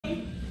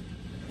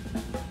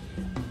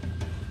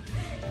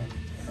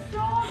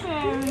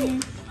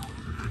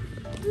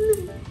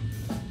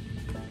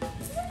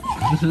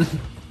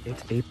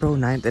It's April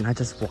 9th and I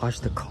just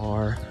washed the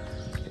car.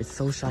 It's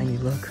so shiny,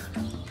 look.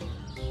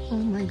 Oh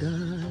my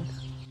god.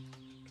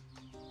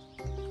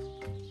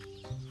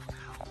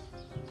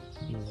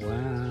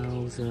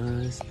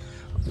 Wowzers.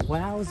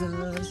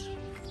 Wowzers.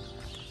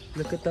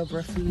 Look at the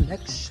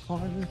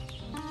reflection.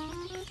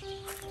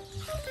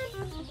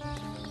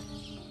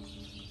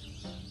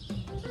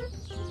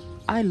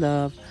 I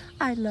love.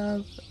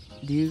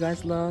 Do you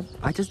guys love?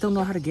 I just don't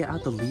know how to get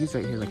out the leaves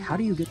right here. Like, how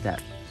do you get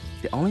that?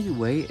 The only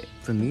way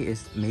for me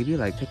is maybe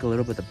like take a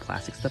little bit of the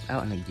plastic stuff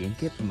out and then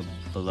yank it from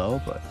below,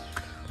 but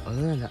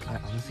other than that, I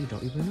honestly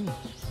don't even know.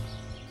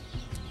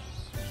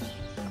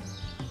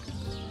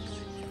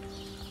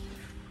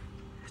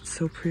 It's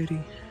so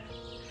pretty.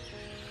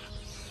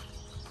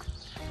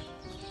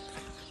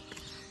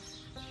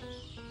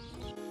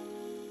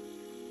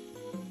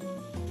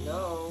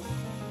 No.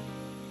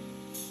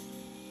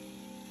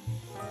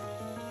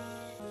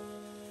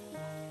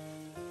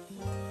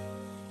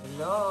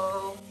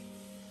 No.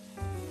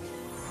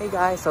 Hey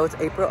guys, so it's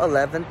April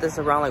 11th. It's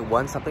around like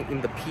 1 something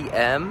in the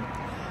PM.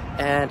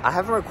 And I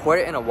haven't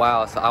recorded in a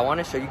while, so I want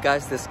to show you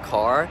guys this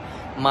car.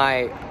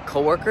 My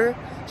coworker,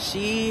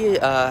 she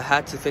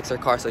had to fix her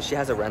car, so she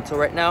has a rental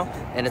right now,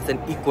 and it's an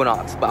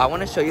Equinox. But I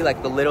want to show you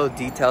like the little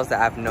details that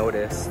I've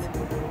noticed.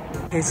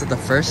 Okay, so the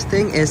first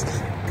thing is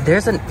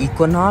there's an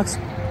Equinox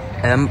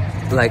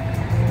like,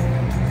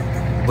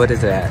 what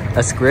is that?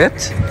 A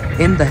script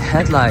in the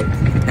headlight.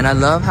 And I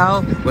love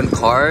how when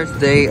cars,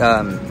 they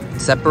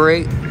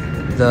separate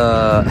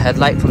the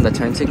headlight from the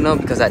turn signal,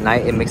 because at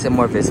night it makes it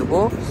more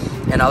visible.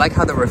 And I like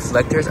how the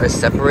reflectors are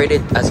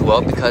separated as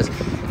well, because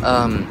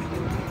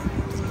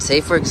say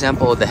for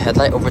example the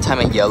headlight over time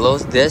it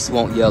yellows, this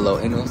won't yellow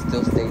and it'll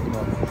still stay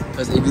normal.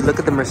 Because if you look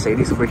at the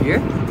Mercedes over here,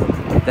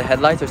 the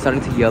headlights are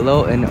starting to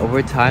yellow, and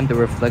over time the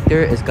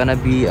reflector is gonna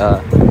be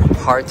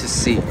hard to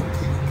see.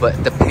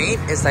 But the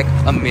paint is like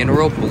a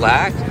mineral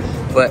black,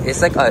 but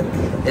it's like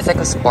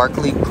a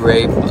sparkly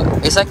gray.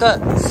 It's like a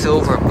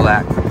silver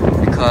black,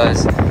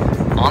 because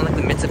on like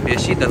the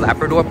Mitsubishi, the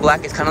Labrador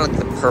black is kind of like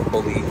the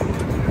purpley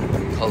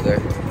color.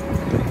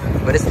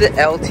 But it's the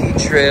LT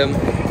trim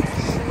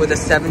with the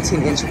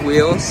 17-inch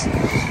wheels.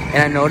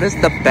 And I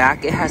noticed the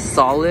back, it has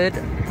solid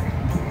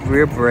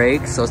rear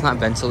brakes, so it's not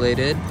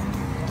ventilated.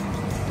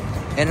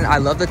 And I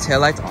love the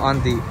taillights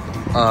on the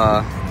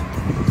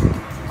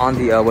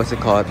what's it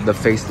called, the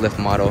facelift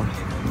model.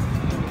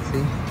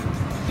 See?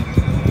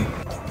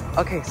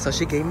 Okay, so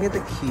she gave me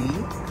the key,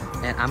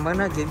 and I'm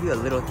gonna give you a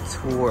little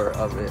tour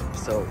of it.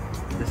 So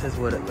this is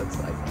what it looks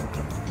like.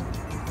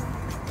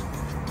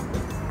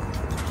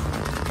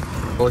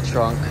 Full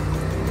trunk.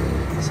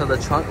 So the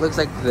trunk looks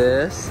like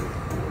this.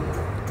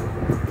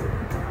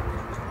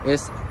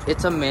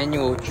 It's a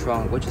manual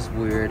trunk, which is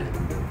weird.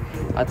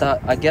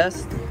 I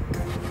guess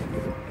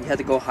you had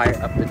to go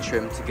higher up the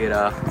trim to get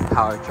a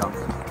power trunk.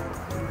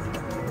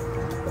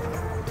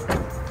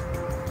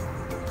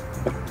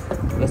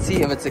 Let's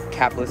see if it's a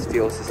capless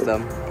fuel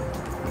system.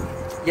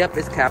 Yep,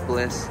 it's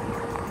capless.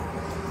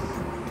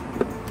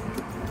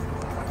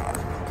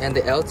 And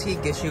the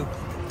LT gives you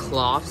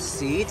cloth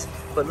seats,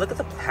 but look at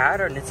the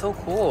pattern, it's so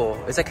cool.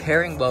 It's like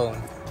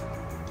herringbone.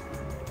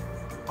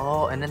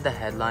 Oh, and then the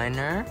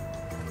headliner.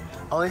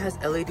 Oh, it has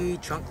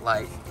LED trunk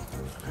light.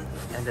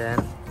 And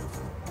then,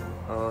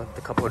 oh,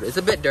 the cup holder. It's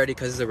a bit dirty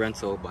because it's a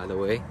rental, by the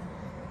way.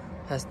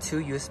 Has 2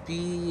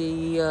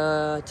 USB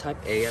type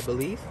A, I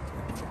believe.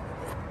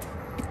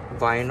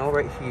 Vinyl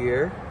right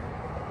here.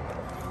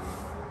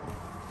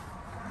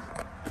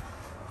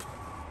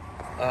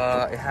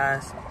 It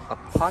has a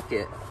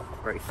pocket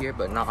right here,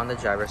 but not on the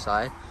driver's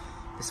side.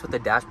 This is what the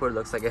dashboard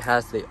looks like. It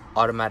has the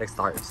automatic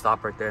start and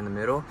stop right there in the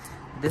middle.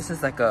 This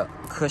is like a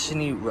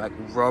cushiony like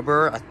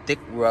rubber, a thick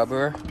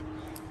rubber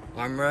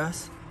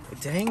armrest.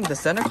 Dang, the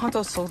center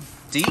console is so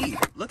deep.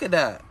 Look at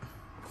that.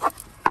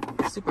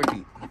 Super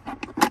deep.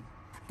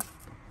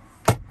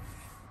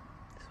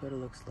 What it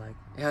looks like.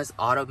 It has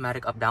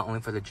automatic up down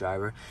only for the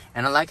driver,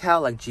 and I like how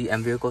like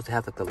GM vehicles, they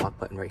have like the lock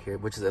button right here,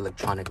 which is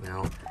electronic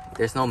now.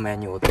 There's no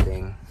manual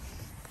thing,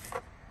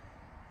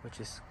 which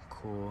is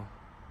cool.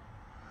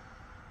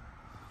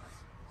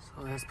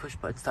 So it has push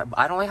button start, but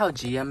I don't like how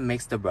GM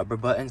makes the rubber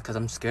buttons, because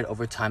I'm scared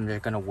over time they're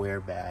gonna wear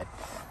bad.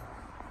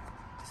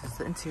 This is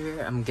the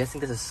interior. I'm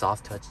guessing this is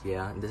soft touch,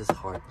 yeah, and this is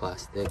hard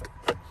plastic.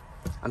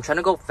 I'm trying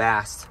to go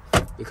fast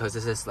because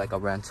this is like a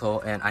rental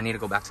and I need to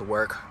go back to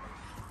work.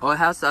 Oh, it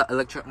has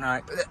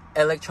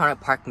electronic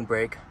parking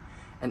brake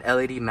and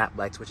LED map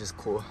lights, which is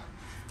cool.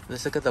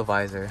 Let's look at the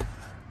visor.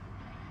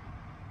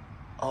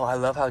 Oh, I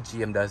love how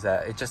GM does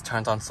that. It just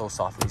turns on so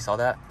softly. You saw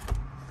that?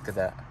 Look at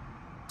that.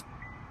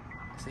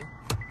 See?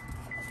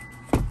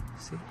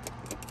 See?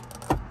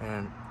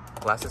 And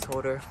glasses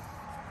holder.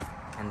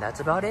 And that's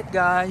about it,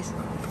 guys.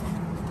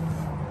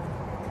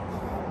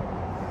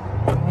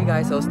 Hey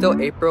guys, so it's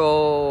still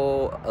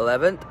April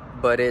 11th,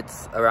 but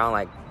it's around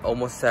like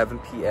almost 7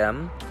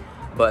 p.m.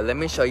 But let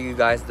me show you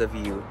guys the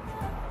view.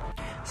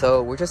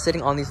 So we're just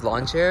sitting on these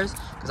lawn chairs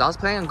because I was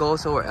planning on going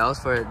somewhere else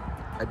for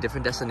a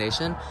different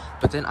destination,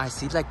 but then I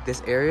see like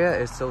this area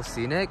is so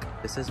scenic.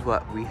 This is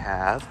what we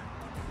have.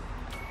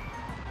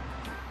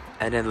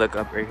 And then look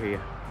up right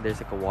here.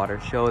 There's like a water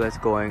show that's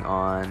going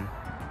on.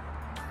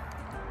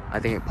 I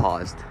think it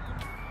paused.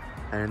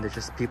 And then there's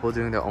just people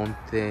doing their own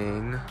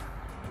thing.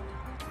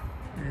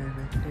 And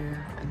right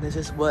there. And this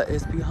is what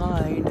is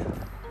behind.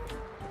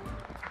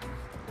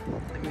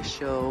 Let me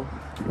show.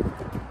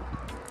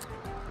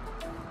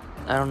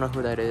 I don't know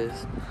who that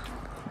is.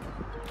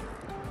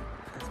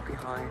 That's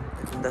behind.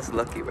 I think that's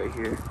Lucky right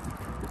here.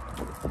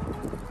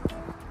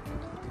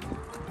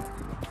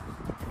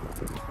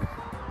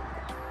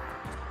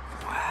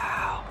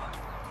 Wow.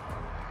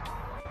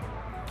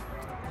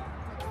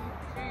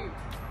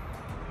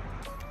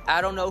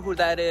 I don't know who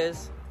that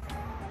is.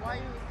 Why are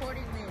you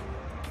recording me?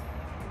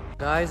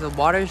 Guys, the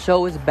water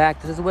show is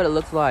back. This is what it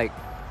looks like.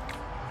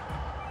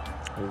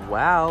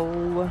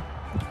 Wow.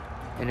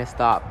 And it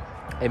stopped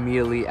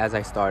immediately as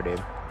I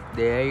started.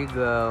 There you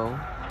go.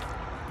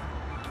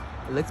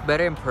 It looks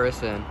better in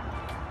person.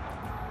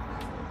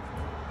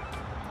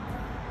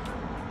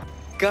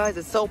 Guys,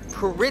 it's so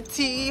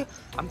pretty.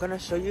 I'm gonna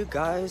show you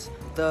guys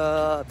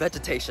the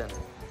vegetation.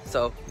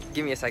 So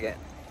give me a second.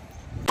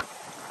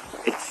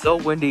 It's so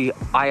windy.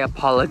 I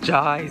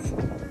apologize.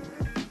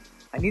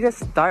 I need to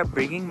start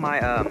bringing my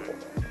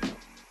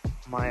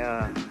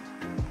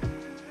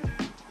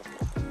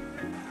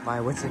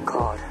what's it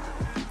called?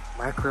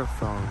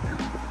 Microphone.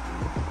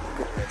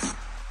 Look at this.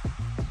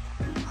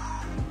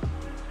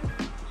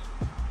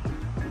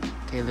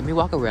 Okay, let me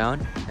walk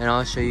around and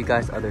I'll show you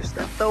guys other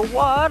stuff. The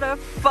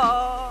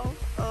waterfall.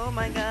 Oh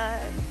my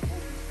god.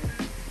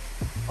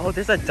 Oh,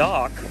 there's a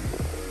dock.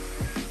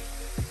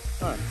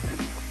 Huh.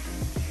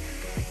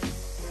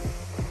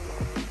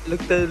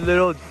 Look at the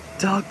little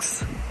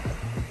ducks.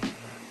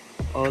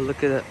 Oh,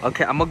 look at it.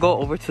 Okay, I'm gonna go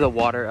over to the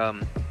water,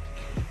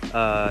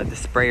 the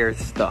sprayer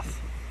stuff.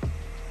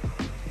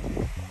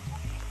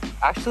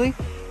 Actually,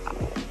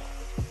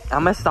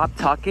 I'm gonna stop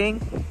talking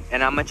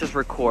and I'm gonna just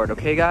record,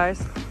 okay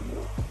guys?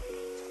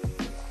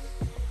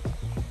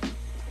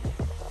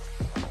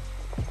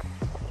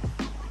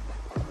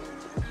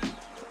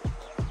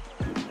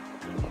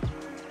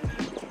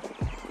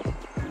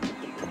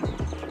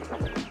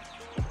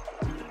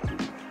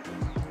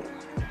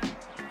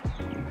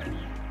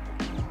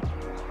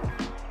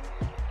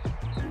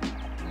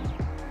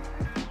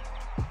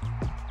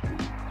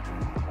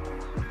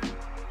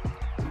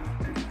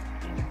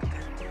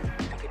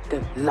 The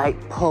light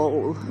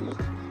pole.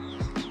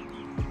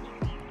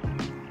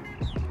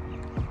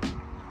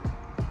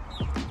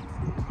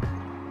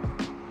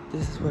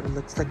 This is what it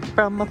looks like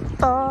from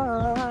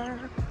afar.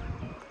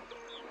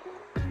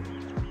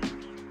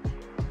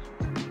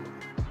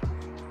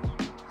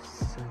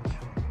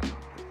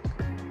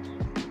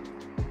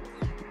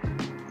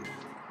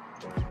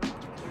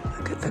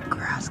 Look at the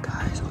grass,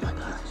 guys. Oh my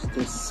gosh,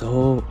 they're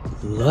so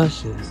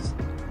luscious.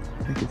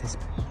 Look at this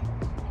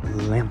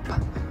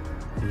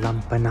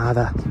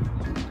lampanada.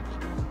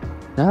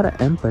 Not an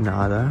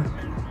empanada.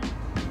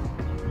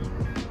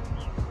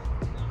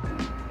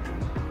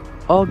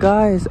 Oh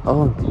guys,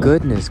 oh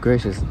goodness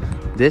gracious.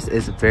 This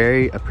is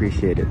very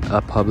appreciated.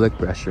 A public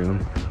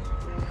restroom.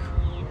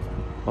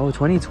 Oh,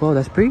 2012,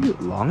 that's pretty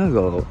long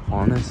ago,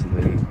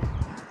 honestly.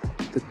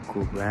 The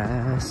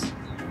grass.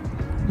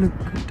 Look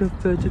at the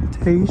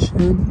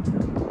vegetation.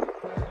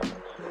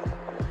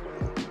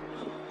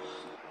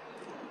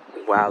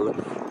 Wow,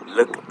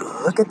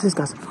 look at this,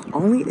 guys.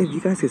 Only if you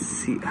guys could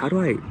see. How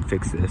do I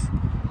fix this?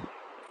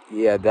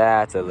 Yeah,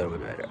 that's a little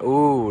bit better.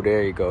 Ooh,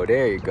 there you go,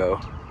 there you go.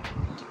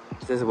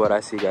 This is what I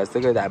see, guys.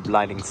 Look at that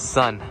blinding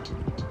sun.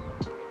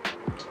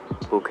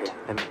 Okay,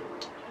 let me.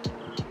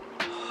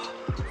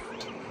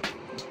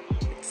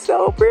 It's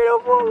so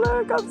beautiful,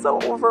 look. I'm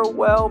so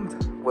overwhelmed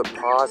with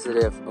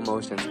positive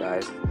emotions,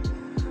 guys.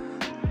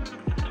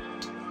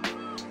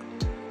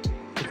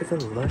 Look at the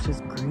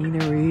luscious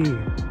greenery.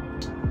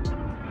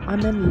 I'm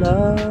in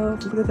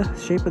love. Look at the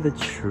shape of the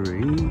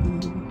tree.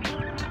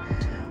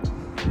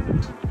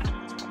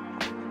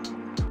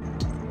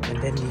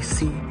 And then you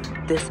see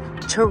this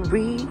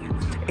tree.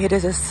 It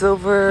is a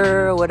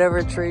silver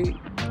whatever tree.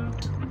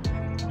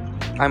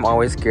 I'm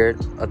always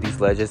scared of these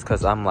ledges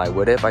because I'm like,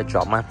 what if I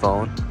drop my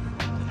phone?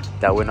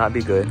 That would not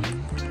be good.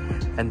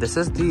 And this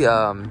is the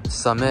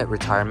Summit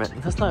Retirement.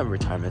 That's not a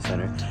retirement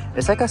center.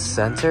 It's like a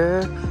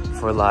center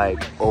for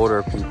like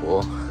older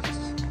people.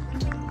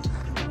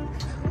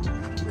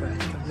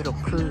 Little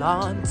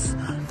plants,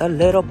 the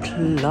little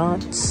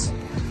plants.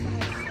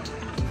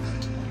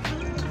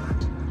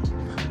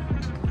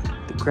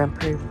 The Grand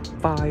Prairie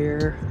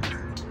Fire.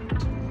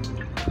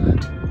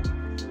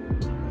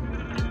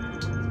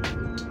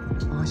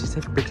 Oh, she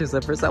said pictures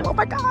of herself. Oh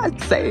my god,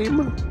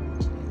 same.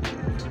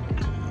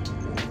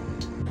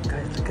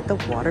 Guys, look at the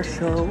water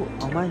show.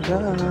 Oh my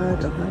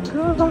god, oh my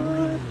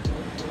god.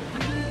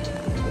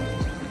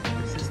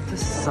 This is the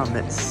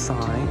Summit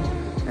sign.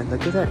 And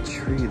look at that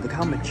tree. Look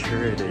how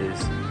mature it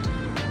is.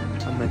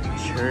 A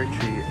mature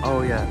tree.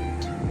 Oh yeah.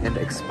 And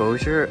the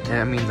exposure, and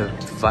I mean the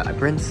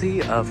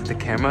vibrancy of the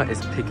camera is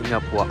picking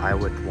up what I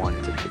would want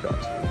it to pick up.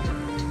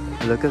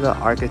 Look at the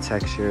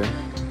architecture.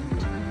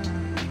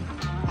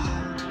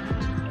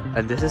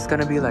 And this is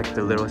gonna be like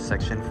the little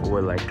section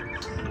for like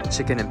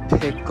chicken and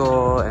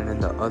pickle, and then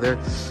the other.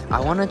 I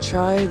wanna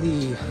try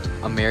the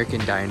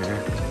American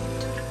diner.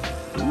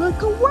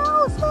 Look,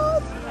 wow,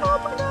 son! Oh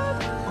my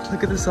god! Oh,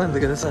 look at the sun,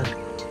 look at the sun.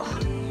 Oh.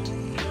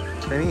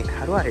 Let me,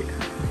 how do I?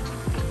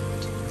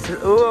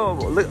 Oh,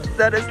 look,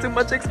 that is too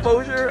much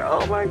exposure.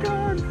 Oh my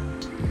god.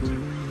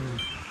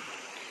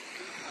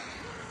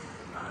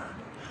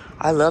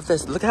 I love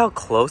this. Look how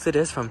close it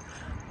is from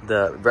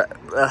the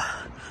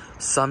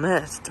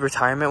summit,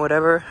 retirement,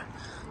 whatever,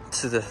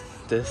 to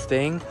this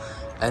thing.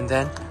 And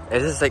then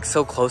it is like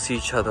so close to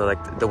each other,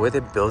 like the way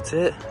they built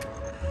it.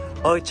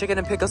 Oh, chicken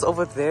and pickles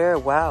over there.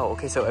 Wow.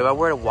 Okay, so if I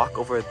were to walk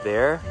over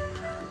there,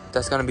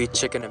 that's gonna be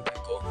chicken and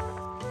pickle.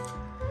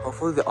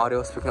 Hopefully the audio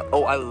is picking up.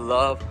 Oh, I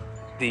love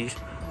these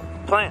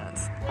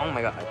plants. Oh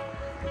my god.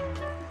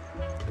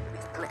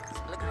 These plants.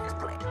 Look at these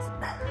plants.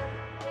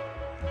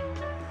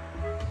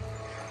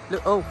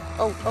 Look, oh,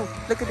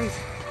 look at these.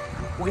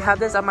 We have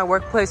this at my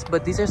workplace,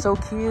 but these are so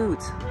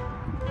cute.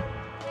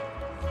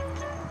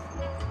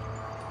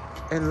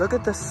 And look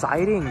at the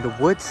siding. The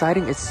wood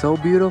siding is so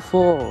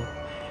beautiful.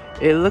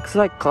 It looks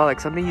like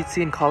something you'd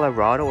see in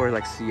Colorado or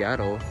like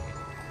Seattle.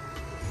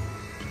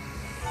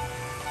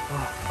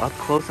 Oh, up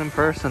close and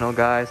personal,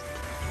 guys.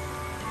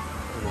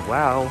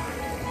 Wow.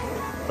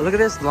 Oh, look at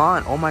this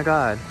lawn. Oh my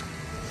god.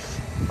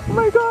 Oh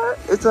my god.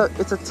 It's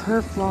a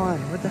turf lawn.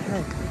 What the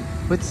heck?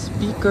 With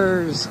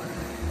speakers.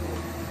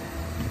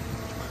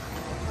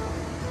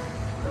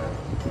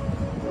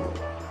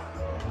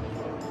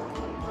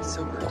 It's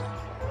so pretty.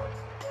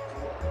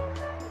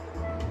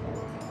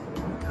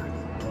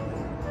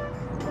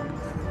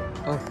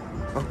 Oh,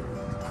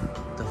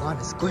 the lawn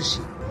is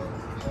squishy.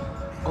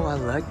 Oh, I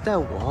like that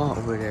wall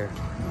over there.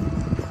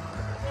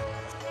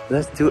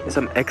 Let's do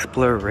some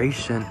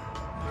exploration.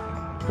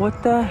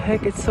 What the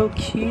heck? It's so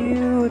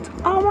cute.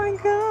 Oh my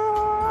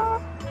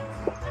god.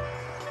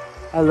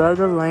 I love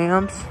the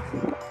lamps.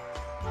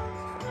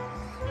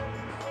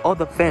 Oh,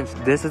 the fence.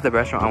 This is the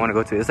restaurant I want to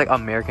go to. It's like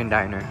American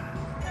Diner.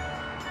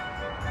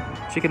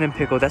 Chicken and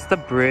pickle. That's the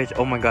bridge.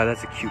 Oh my god,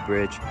 that's a cute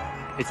bridge.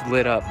 It's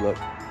lit up, look.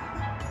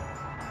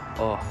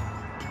 Oh.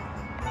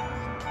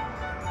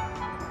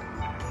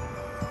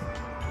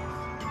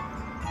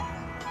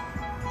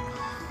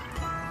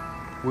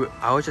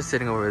 I was just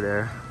sitting over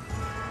there.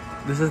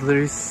 This is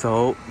literally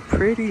so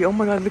pretty. Oh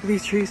my god, look at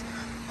these trees.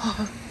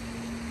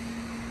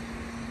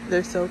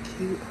 They're so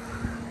cute.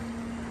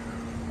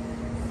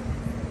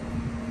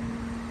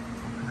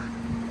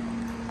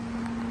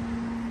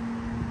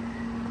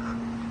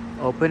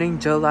 Opening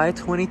July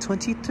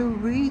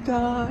 2023,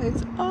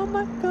 guys. Oh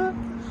my god.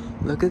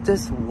 Look at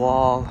this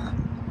wall.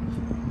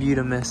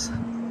 Beautimus.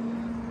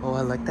 Oh,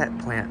 I like that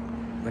plant.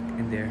 Look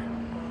in there.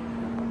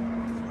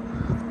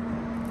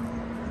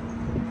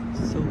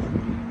 So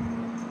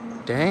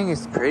dang,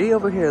 it's pretty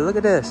over here. Look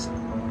at this.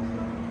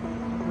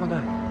 Oh my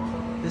god.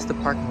 This is the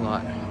parking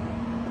lot.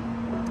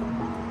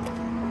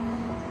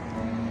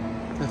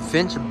 The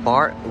Finch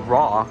Bar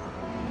Raw.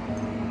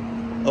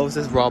 Oh, it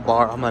says raw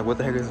bar. I'm like, what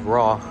the heck is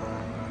raw?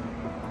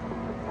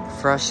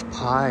 Fresh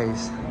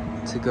pies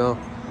to go.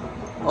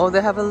 Oh,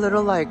 they have a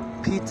little like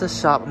pizza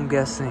shop, I'm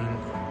guessing.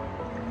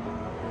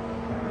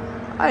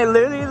 I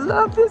literally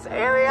love this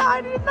area.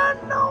 I did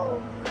not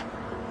know.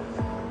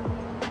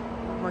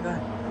 Oh my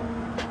god.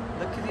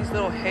 Look at these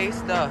little hay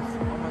stuff.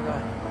 Oh my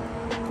god.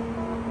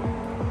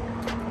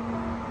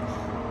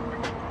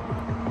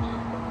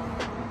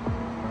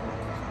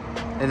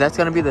 And that's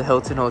gonna be the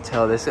Hilton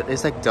Hotel.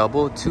 It's like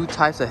two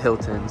types of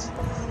Hiltons.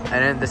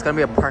 And then there's gonna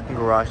be a parking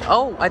garage.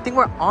 Oh, I think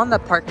we're on the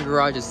parking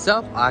garage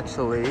itself,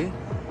 actually.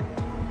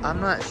 I'm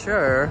not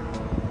sure.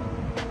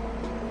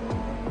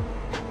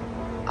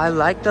 I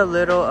like the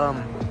little,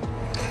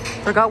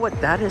 forgot what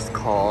that is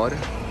called.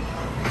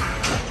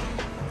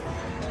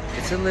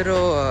 It's a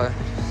little,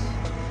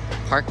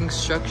 parking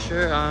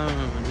structure. I don't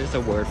know, there's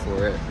a word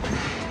for it.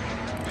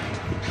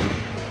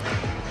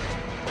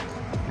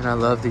 And I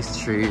love these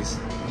trees.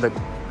 Look,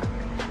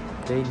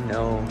 they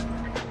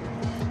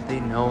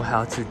know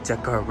how to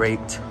decorate.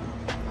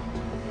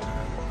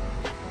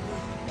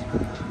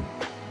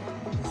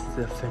 This is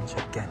the Finch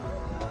again.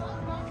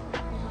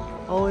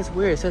 Oh, it's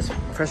weird. It says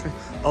freshman.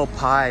 Oh,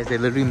 pies. They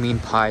literally mean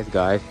pies,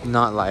 guys.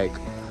 Not like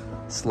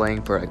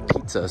slang for like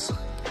pizzas.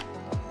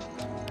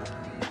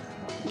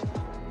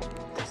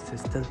 This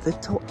is the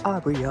little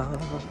area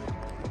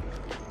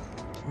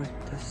with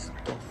the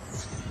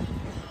stuff.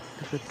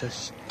 Look at the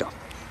stuff.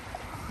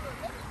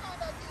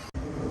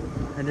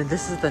 And then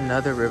this is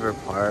another river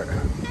part.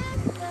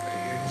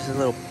 There's a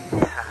little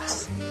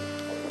pass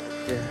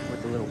there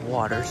with the little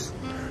waters.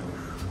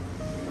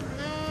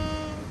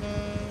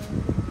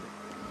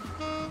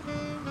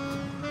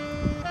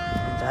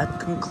 And that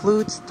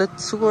concludes the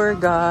tour,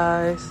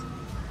 guys.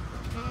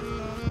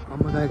 Oh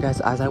my god,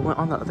 guys, as I went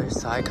on the other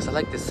side, because I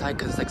like this side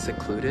because it's like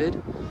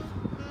secluded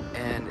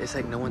and it's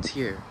like no one's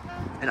here.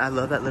 And I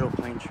love that little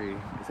pine tree.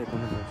 It's like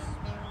one of those.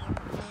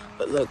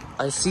 But look,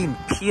 I see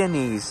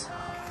peonies.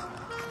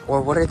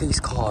 Or what are these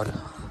called?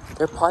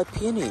 They're probably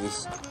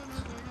peonies.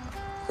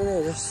 Look at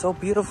it, they're so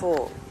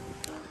beautiful.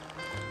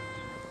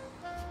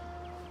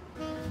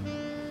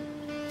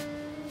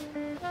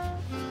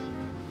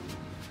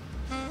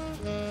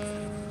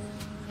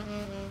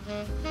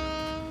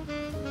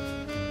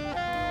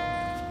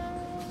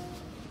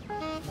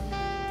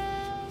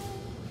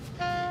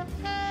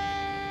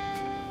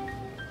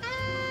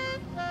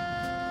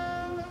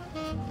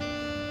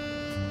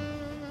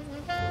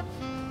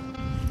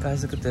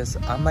 Guys, look at this.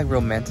 I'm like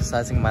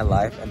romanticizing my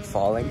life and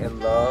falling in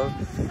love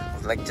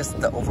with like just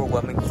the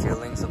overwhelming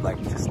feelings of like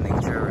just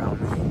nature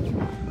around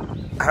me.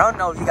 I don't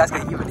know if you guys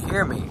can even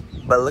hear me,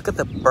 but look at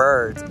the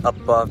birds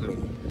above me.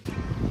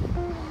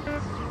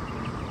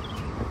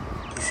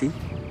 You see?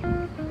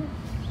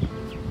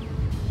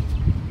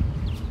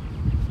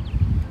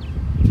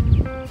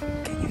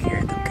 Can you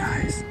hear them,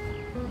 guys?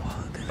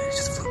 Oh, they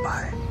just flew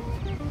by.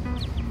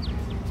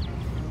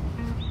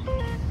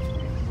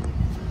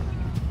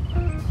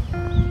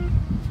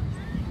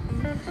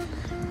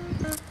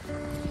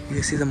 You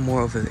can see them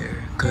more over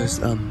there, cause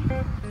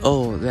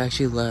oh, they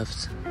actually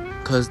left,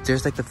 cause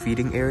there's like the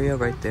feeding area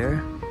right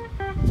there,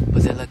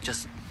 but they're like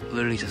just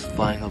literally just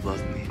flying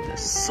above me. They're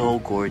so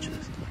gorgeous.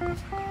 Like, oh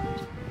my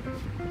god.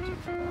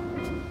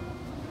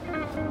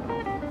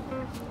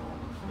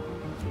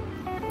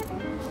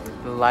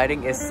 The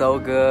lighting is so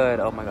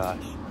good. Oh my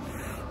gosh.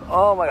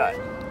 Oh my god.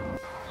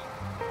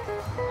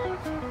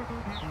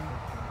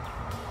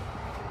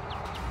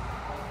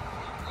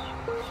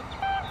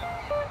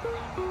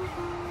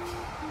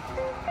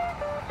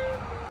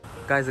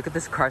 Guys, look at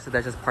this car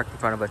that just parked in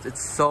front of us.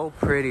 It's so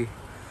pretty.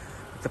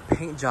 It's a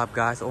paint job,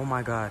 guys. Oh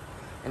my god.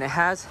 And it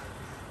has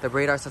the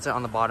radar sensor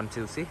on the bottom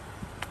too, see?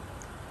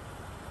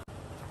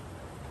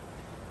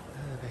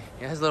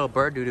 It has a little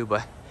bird doo-doo,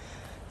 but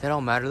that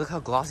don't matter. Look how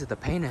glossy the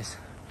paint is.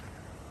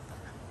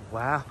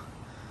 Wow.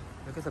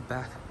 Look at the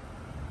back.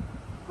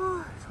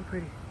 Oh, so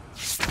pretty.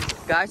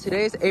 Guys,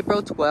 today is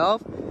April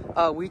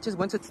 12th. We just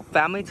went to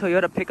Family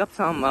Toyota to pick up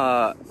some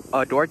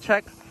door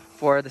check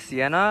for the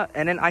Sienna,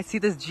 and then I see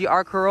this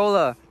GR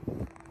Corolla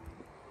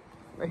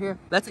right here.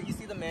 That's it. You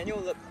see the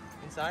manual? Look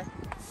inside.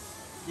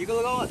 You can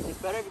look on. It's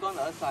better if you go on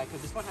the other side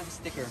because this one has a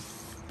sticker.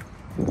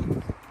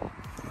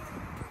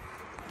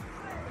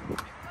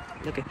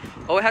 Look at.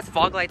 Oh, it has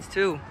fog lights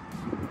too.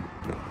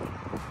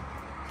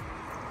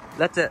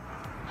 That's it.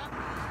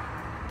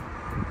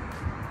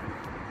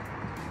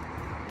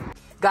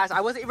 Guys,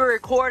 I wasn't even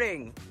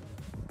recording.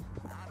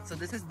 So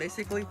this is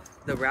basically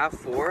the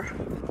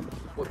RAV4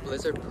 with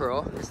Blizzard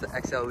Pearl. It's the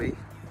XLE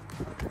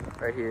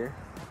right here.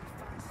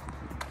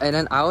 And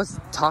then I was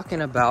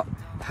talking about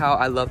how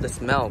I love the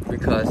smell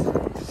because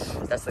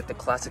that's like the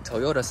classic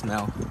Toyota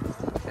smell.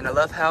 And I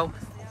love how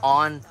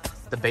on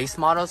the base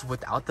models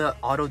without the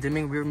auto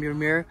dimming rear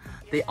mirror,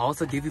 they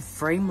also give you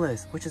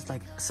frameless, which is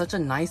like such a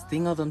nice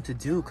thing of them to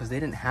do because they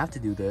didn't have to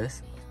do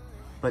this.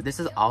 But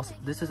this is also,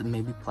 this is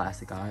maybe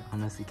plastic, I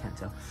honestly can't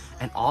tell.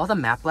 And all the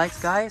map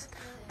lights, guys,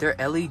 they're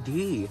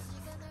LED.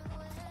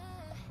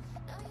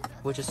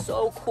 Which is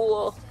so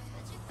cool.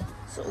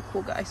 So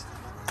cool, guys.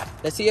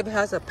 Let's see if it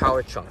has a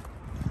power trunk.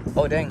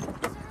 Oh, dang.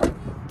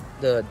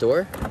 The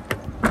door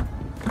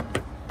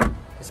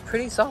is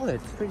pretty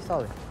solid. It's pretty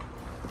solid.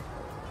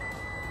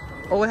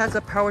 Oh, it has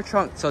a power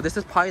trunk. So this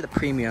is probably the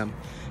premium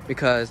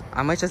because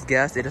I might just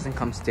guess it doesn't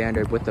come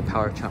standard with the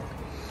power trunk.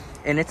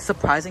 And it's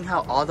surprising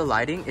how all the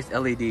lighting is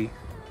LED.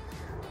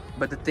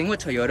 But the thing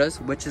with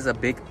Toyotas, which is a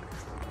big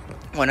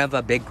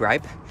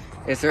gripe,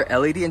 is their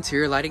LED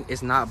interior lighting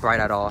is not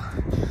bright at all.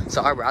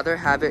 So I'd rather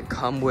have it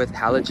come with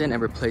halogen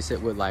and replace it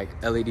with like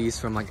LEDs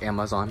from like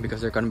Amazon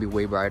because they're gonna be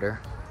way brighter.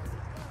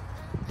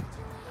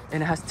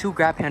 And it has 2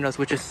 grab handles,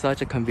 which is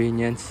such a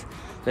convenience.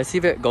 Let's see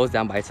if it goes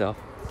down by itself.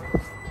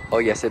 Oh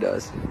yes, it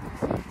does.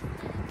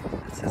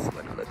 That's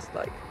what it looks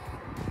like.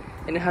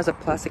 And it has a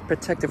plastic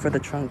protector for the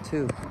trunk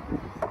too.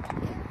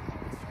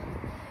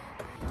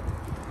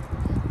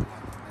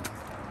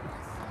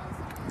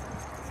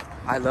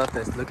 I love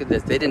this. Look at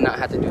this. They did not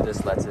have to do this.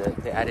 That's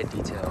it. They added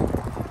detail.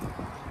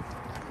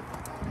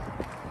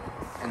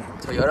 And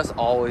Toyota's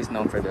always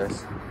known for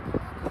this.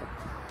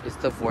 It's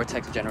the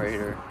vortex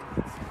generator.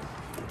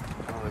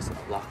 Oh, it's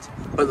locked.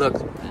 But look.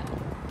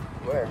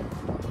 Where?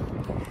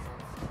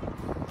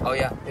 Oh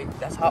yeah,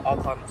 that's how all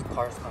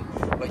cars come.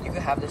 But you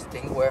can have this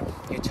thing where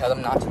you tell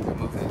them not to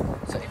remove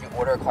it. So if you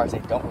order a car, they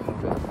don't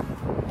remove it.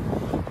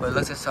 But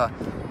look at this.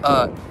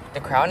 The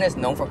crown is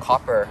known for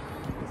copper.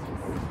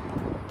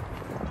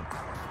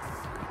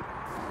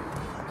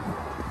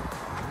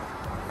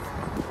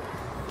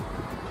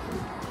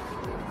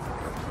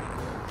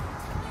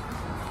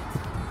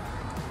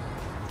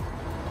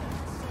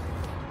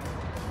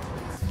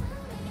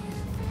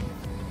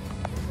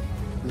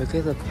 Look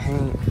at the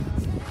paint.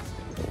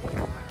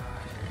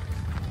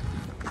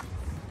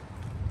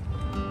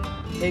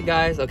 Hey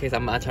guys, okay, so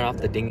I'm gonna turn off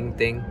the dinging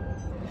thing.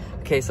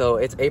 Okay, so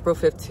it's April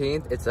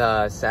 15th. It's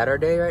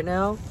Saturday right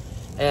now.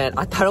 And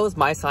I thought it was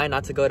my sign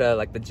not to go to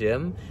like the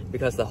gym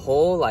because the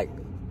whole like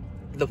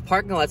the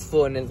parking lot's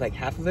full, and it's like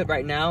half of it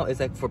right now is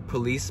like for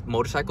police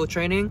motorcycle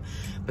training.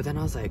 But then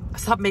I was like,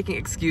 stop making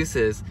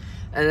excuses.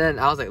 And then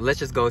I was like, let's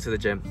just go to the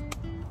gym.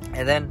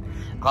 And then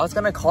I was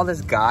gonna call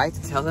this guy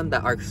to tell him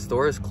that our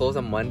store is closed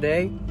on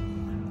Monday,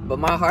 but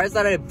my heart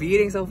started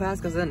beating so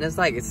fast because then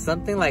it's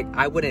something like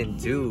I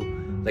wouldn't do,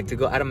 like to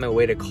go out of my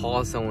way to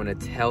call someone to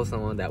tell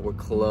someone that we're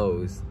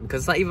closed,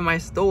 because it's not even my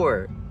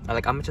store.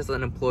 Like, I'm just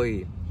an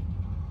employee.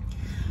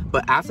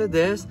 But after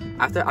this,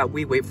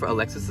 we wait for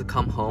Alexis to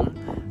come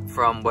home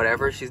from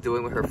whatever she's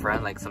doing with her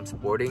friend, like some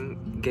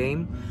sporting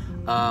game,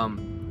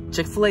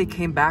 Chick-fil-A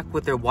came back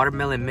with their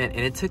watermelon mint,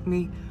 and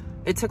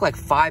it took like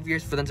 5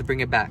 years for them to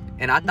bring it back.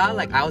 And I thought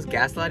like I was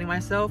gaslighting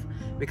myself,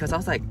 because I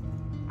was like,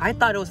 I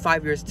thought it was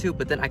 5 years too,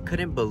 but then I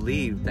couldn't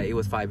believe that it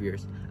was 5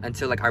 years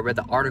until like I read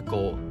the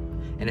article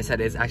and it said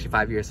it's actually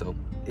 5 years. So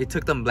it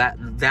took them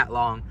that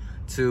long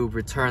to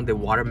return the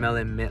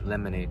watermelon mint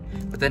lemonade.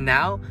 But then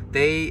now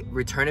they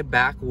return it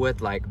back with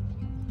like,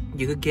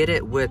 you could get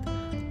it with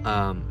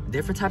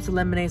different types of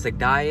lemonades, like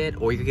diet,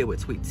 or you could get it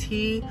with sweet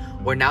tea,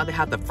 or now they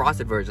have the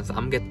frosted version. So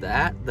I'm gonna get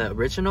that, the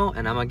original,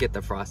 and I'm gonna get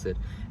the frosted,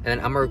 and then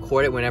I'm gonna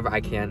record it whenever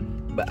I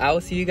can. But I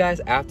will see you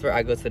guys after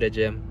I go to the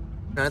gym.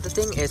 Another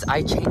thing is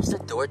I changed the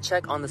door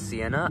check on the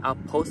Sienna. I'll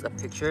post a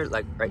picture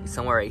like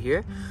somewhere right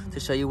here to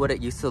show you what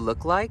it used to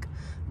look like.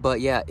 But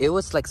yeah, it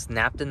was like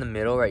snapped in the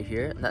middle right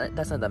here. No,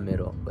 that's not the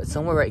middle, but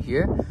somewhere right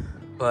here.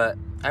 But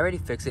I already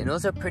fixed it, and it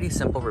was a pretty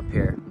simple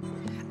repair.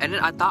 And then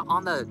I thought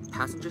on the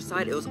passenger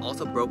side it was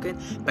also broken,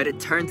 but it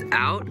turns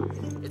out,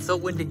 it's so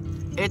windy,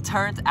 it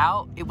turns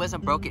out it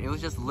wasn't broken, it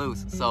was just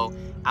loose. So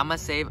I'm gonna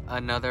save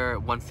another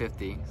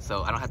 $150,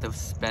 so I don't have to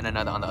spend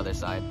another on the other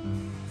side.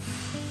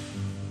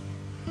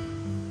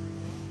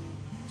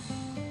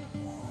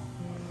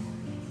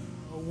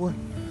 Oh.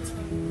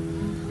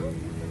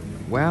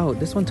 Wow,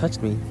 this one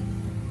touched me.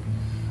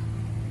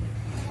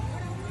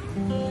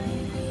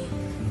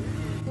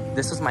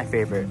 This was my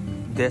favorite,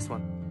 this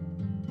one.